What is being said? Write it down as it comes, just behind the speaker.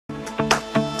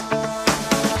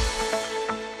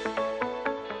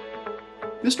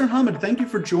Mr. Hamid, thank you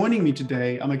for joining me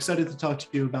today. I'm excited to talk to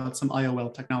you about some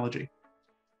IOL technology.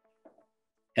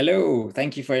 Hello,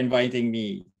 thank you for inviting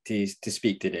me to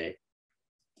speak today.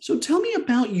 So tell me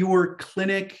about your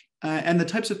clinic and the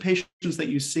types of patients that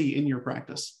you see in your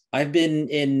practice. I've been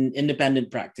in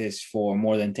independent practice for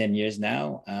more than 10 years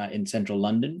now in central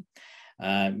London,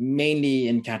 mainly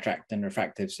in cataract and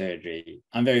refractive surgery.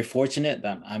 I'm very fortunate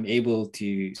that I'm able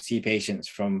to see patients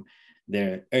from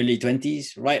their early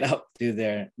 20s right up to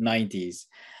their 90s.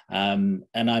 And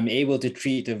I'm able to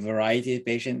treat a variety of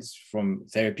patients from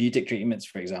therapeutic treatments,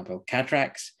 for example,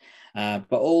 cataracts, but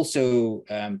also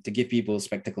to give people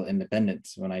spectacle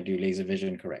independence when I do laser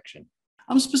vision correction.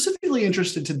 I'm specifically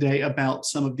interested today about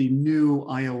some of the new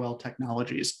IOL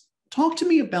technologies. Talk to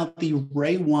me about the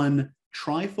RayOne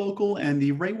Trifocal and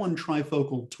the RayOne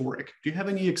Trifocal Toric. Do you have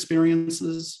any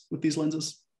experiences with these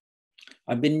lenses?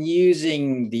 I've been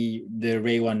using the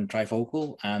RayOne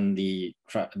Trifocal and the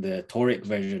Toric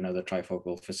version of the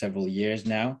Trifocal for several years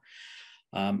now.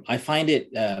 I find it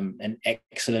an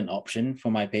excellent option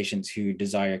for my patients who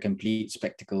desire complete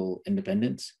spectacle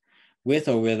independence, with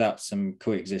or without some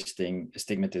coexisting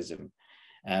astigmatism.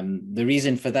 The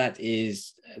reason for that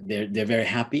is they're very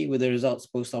happy with the results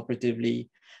post-operatively.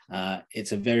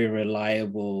 It's a very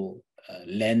reliable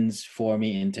lens for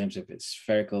me in terms of its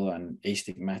spherical and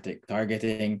astigmatic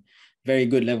targeting, very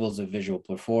good levels of visual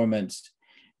performance,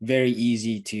 very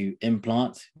easy to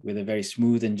implant with a very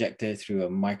smooth injector through a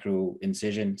micro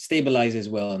incision, stabilizes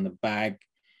well in the bag,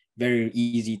 very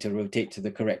easy to rotate to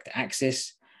the correct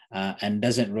axis, and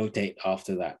doesn't rotate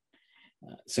after that.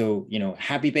 So,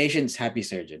 happy patients, happy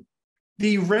surgeon.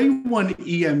 The RayOne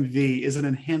EMV is an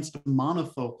enhanced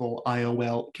monofocal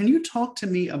IOL. Can you talk to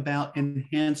me about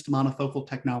enhanced monofocal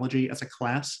technology as a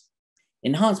class?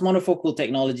 Enhanced monofocal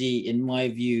technology, in my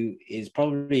view, is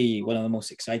probably one of the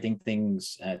most exciting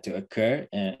things to occur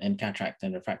in cataract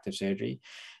and refractive surgery,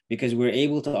 because we're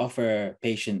able to offer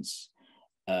patients,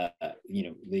 the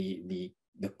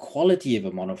quality of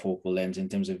a monofocal lens in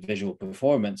terms of visual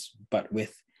performance, but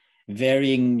with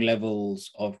varying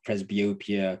levels of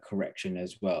presbyopia correction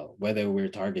as well, whether we're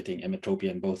targeting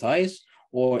emmetropia in both eyes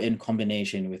or in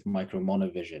combination with micro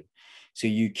monovision. So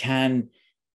you can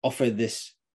offer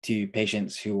this to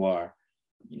patients who are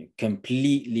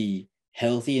completely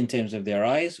healthy in terms of their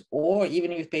eyes, or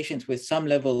even with patients with some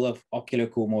level of ocular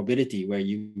comorbidity where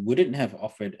you wouldn't have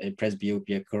offered a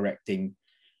presbyopia correcting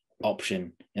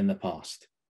option in the past.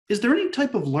 Is there any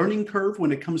type of learning curve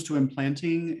when it comes to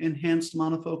implanting enhanced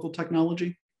monofocal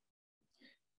technology?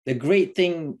 The great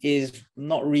thing is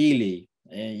not really.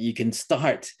 You can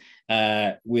start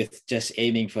with just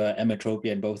aiming for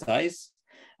emmetropia in both eyes,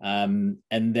 and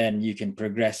then you can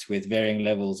progress with varying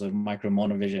levels of micro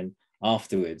monovision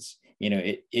afterwards.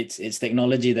 It's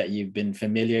technology that you've been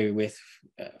familiar with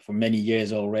for many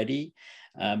years already,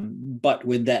 but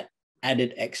with that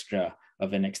added extra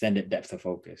of an extended depth of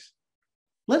focus.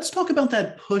 Let's talk about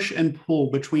that push and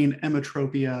pull between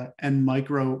emmetropia and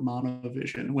micro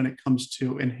monovision when it comes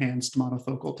to enhanced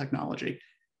monofocal technology.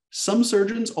 Some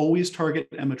surgeons always target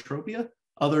emmetropia.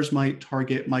 Others might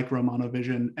target micro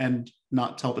monovision and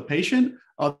not tell the patient.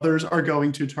 Others are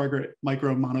going to target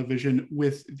micro monovision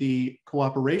with the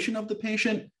cooperation of the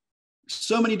patient.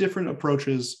 So many different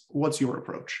approaches. What's your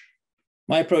approach?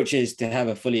 My approach is to have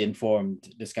a fully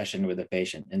informed discussion with the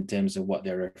patient in terms of what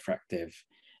their refractive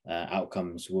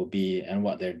outcomes will be and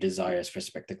what their desires for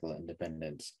spectacle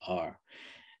independence are.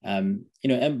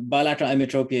 Bilateral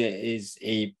emmetropia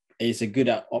is a good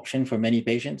option for many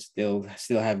patients. They'll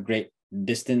still have great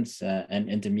distance and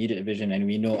intermediate vision, and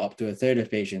we know up to a third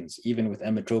of patients, even with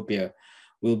emmetropia,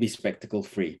 will be spectacle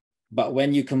free. But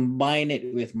when you combine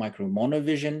it with micro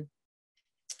monovision,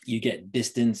 you get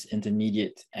distance,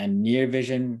 intermediate, and near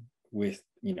vision with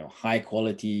high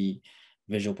quality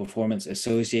visual performance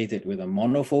associated with a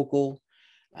monofocal,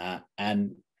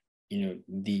 and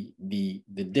the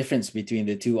difference between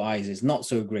the two eyes is not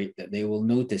so great that they will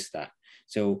notice that.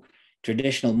 So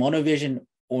traditional monovision,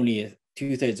 only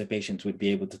 2/3 of patients would be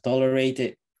able to tolerate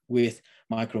it. With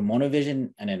micro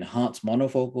monovision and enhanced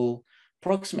monofocal,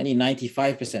 approximately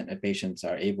 95% of patients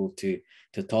are able to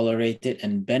tolerate it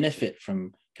and benefit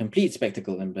from complete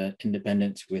spectacle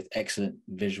independence with excellent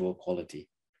visual quality.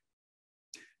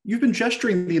 You've been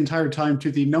gesturing the entire time to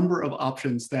the number of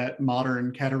options that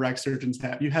modern cataract surgeons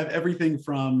have. You have everything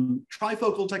from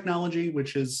trifocal technology,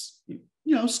 which is,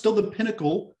 still the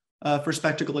pinnacle for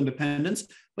spectacle independence,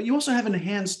 but you also have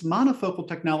enhanced monofocal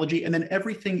technology and then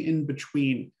everything in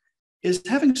between. Is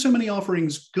having so many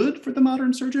offerings good for the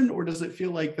modern surgeon, or does it feel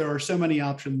like there are so many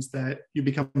options that you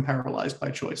become paralyzed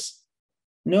by choice?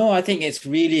 No, I think it's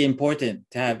really important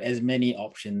to have as many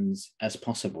options as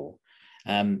possible.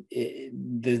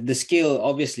 The skill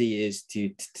obviously is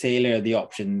to tailor the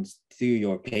options to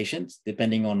your patients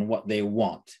depending on what they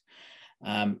want.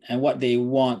 And what they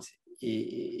want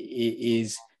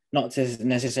is not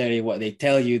necessarily what they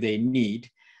tell you they need,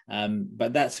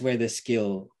 but that's where the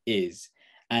skill is.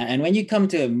 And when you come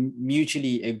to a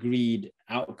mutually agreed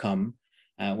outcome,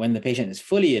 when the patient is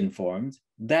fully informed,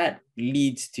 that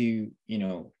leads to,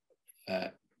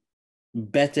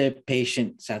 better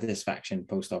patient satisfaction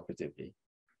post-operatively.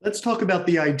 Let's talk about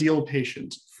the ideal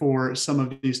patient for some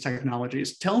of these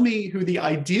technologies. Tell me who the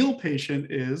ideal patient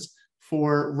is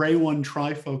for RayOne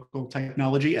Trifocal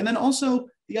technology, and then also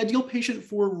the ideal patient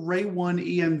for RayOne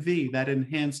EMV, that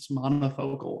enhanced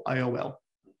monofocal IOL.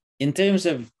 In terms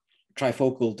of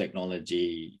trifocal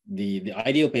technology, the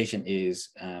ideal patient is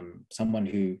someone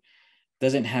who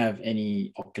doesn't have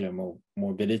any ocular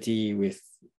morbidity, with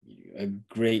a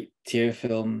great tear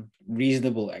film,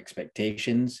 reasonable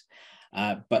expectations,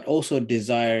 but also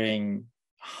desiring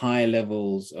high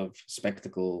levels of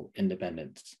spectacle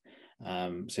independence.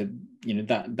 So,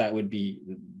 that would be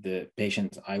the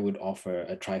patients I would offer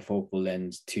a trifocal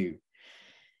lens to.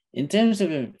 In terms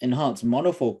of enhanced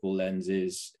monofocal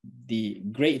lenses, the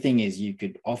great thing is you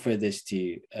could offer this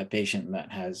to a patient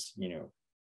that has,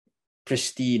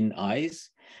 pristine eyes,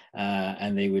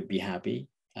 and they would be happy.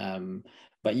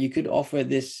 But you could offer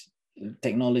this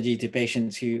technology to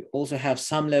patients who also have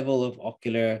some level of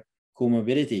ocular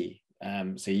comorbidity.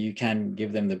 So you can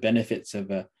give them the benefits of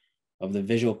the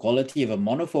visual quality of a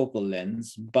monofocal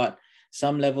lens, but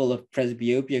some level of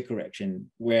presbyopia correction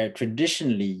where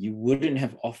traditionally you wouldn't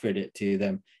have offered it to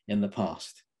them in the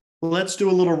past. Let's do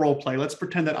a little role play. Let's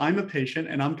pretend that I'm a patient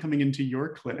and I'm coming into your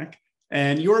clinic,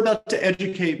 and you're about to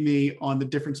educate me on the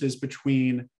differences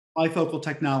between bifocal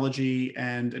technology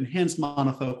and enhanced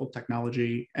monofocal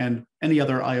technology and any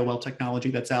other IOL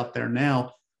technology that's out there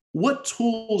now. What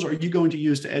tools are you going to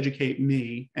use to educate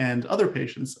me and other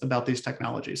patients about these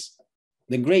technologies?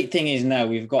 The great thing is now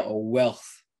we've got a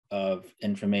wealth of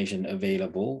information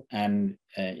available, and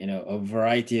a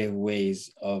variety of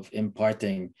ways of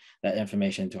imparting that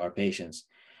information to our patients.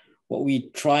 What we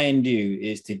try and do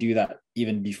is to do that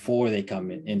even before they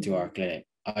come into our clinic,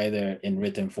 either in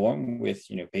written form with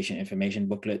patient information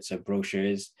booklets or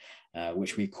brochures,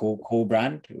 which we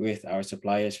co-brand with our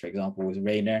suppliers, for example, with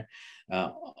Rayner,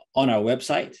 on our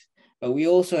website. But we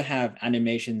also have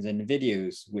animations and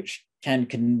videos which can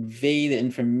convey the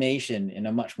information in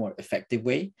a much more effective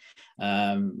way,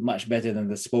 much better than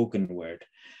the spoken word.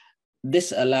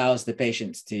 This allows the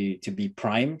patients to be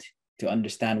primed, to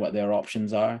understand what their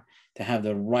options are, to have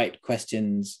the right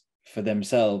questions for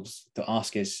themselves to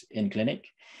ask us in clinic.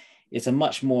 It's a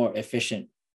much more efficient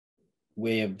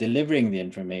way of delivering the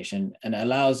information and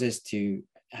allows us to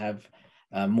have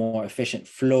a more efficient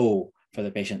flow for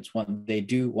the patients once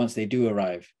they do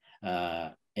arrive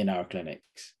in our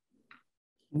clinics.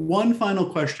 One final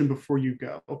question before you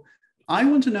go. I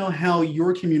want to know how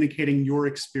you're communicating your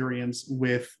experience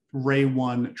with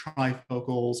RayOne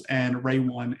Trifocals and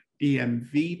RayOne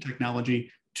EMV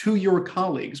technology to your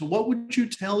colleagues. What would you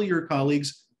tell your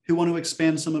colleagues who want to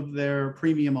expand some of their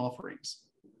premium offerings?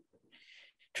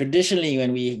 Traditionally,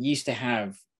 when we used to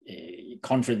have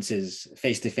conferences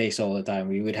face-to-face all the time,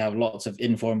 we would have lots of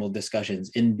informal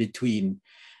discussions in between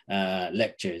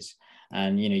lectures.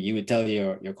 And, you would tell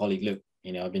your colleague, look,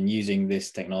 I've been using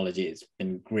this technology. It's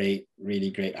been great,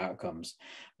 really great outcomes.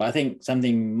 But I think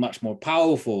something much more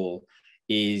powerful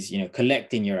is,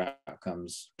 collecting your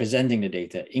outcomes, presenting the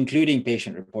data, including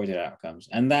patient-reported outcomes.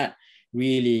 And that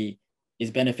really is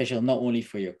beneficial not only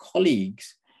for your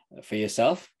colleagues, for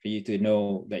yourself, for you to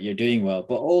know that you're doing well,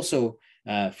 but also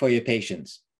for your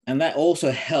patients. And that also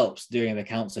helps during the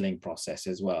counseling process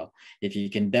as well, if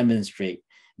you can demonstrate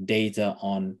data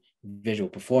on visual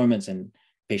performance and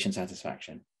patient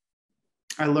satisfaction.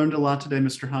 I learned a lot today,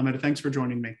 Mr. Hamid. Thanks for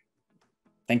joining me.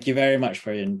 Thank you very much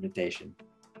for your invitation.